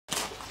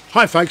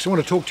Hi folks, I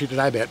want to talk to you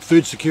today about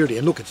food security,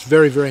 and look, it's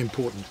very, very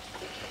important.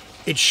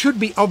 It should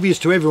be obvious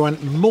to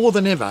everyone more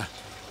than ever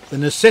the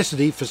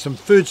necessity for some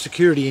food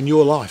security in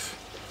your life.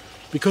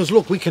 Because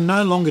look, we can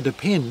no longer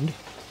depend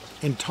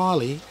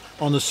entirely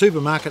on the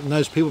supermarket and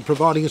those people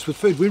providing us with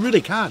food. We really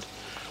can't.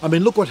 I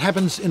mean, look what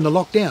happens in the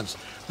lockdowns.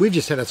 We've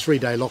just had a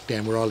 3-day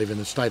lockdown where I live in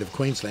the state of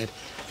Queensland.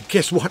 And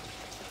guess what?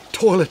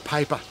 Toilet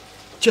paper,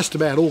 just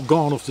about all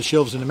gone off the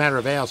shelves in a matter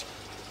of hours.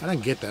 I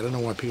don't get that. I don't know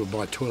why people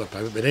buy toilet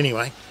paper, but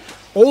anyway.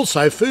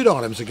 Also, food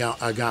items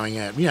are going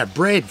out. You know,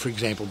 bread, for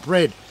example,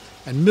 bread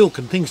and milk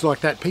and things like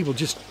that. People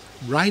just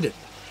raid it.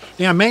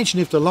 Now, imagine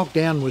if the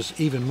lockdown was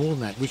even more than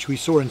that, which we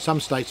saw in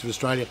some states of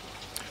Australia,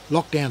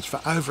 lockdowns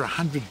for over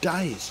 100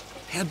 days.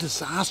 How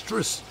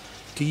disastrous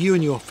to you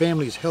and your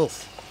family's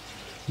health.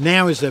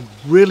 Now is a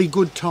really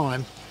good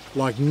time,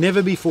 like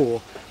never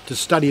before, to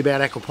study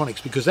about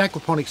aquaponics, because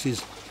aquaponics is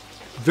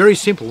very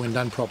simple when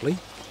done properly.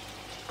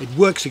 It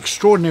works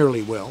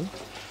extraordinarily well,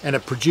 and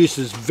it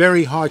produces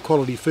very high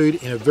quality food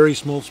in a very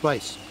small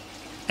space.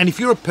 And if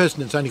you're a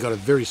person that's only got a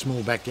very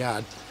small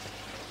backyard,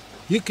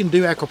 you can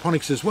do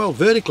aquaponics as well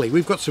vertically.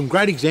 We've got some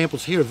great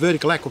examples here of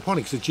vertical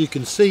aquaponics that you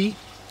can see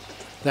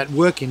that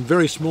work in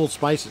very small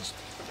spaces.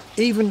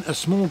 Even a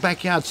small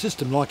backyard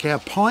system like our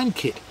pine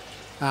kit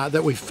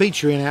that we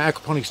feature in our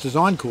aquaponics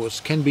design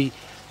course can be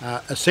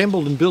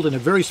assembled and built in a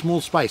very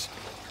small space.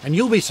 And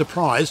you'll be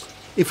surprised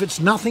if it's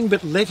nothing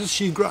but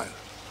lettuce you grow.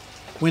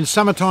 When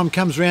summertime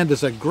comes around,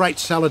 there's a great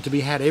salad to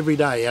be had every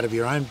day out of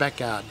your own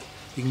backyard.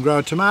 You can grow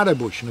a tomato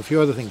bush and a few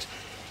other things.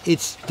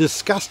 It's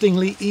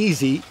disgustingly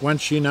easy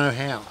once you know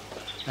how.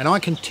 And I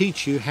can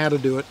teach you how to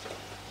do it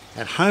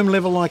at home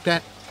level like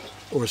that,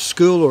 or a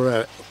school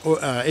or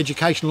a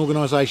educational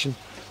organisation,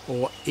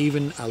 or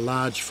even a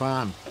large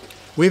farm.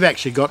 We've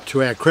actually got,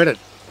 to our credit,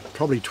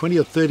 probably 20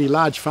 or 30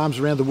 large farms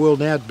around the world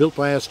now built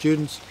by our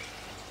students.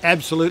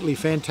 Absolutely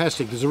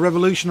fantastic. There's a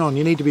revolution on.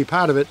 You need to be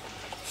part of it.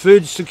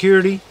 Food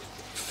security,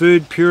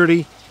 food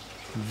purity,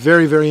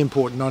 very, very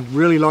important. I'd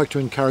really like to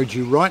encourage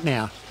you right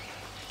now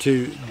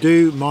to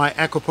do my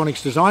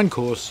aquaponics design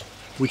course,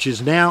 which is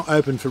now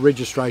open for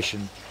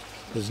registration.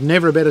 There's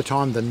never a better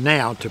time than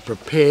now to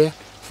prepare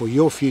for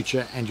your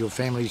future and your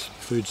family's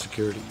food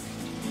security.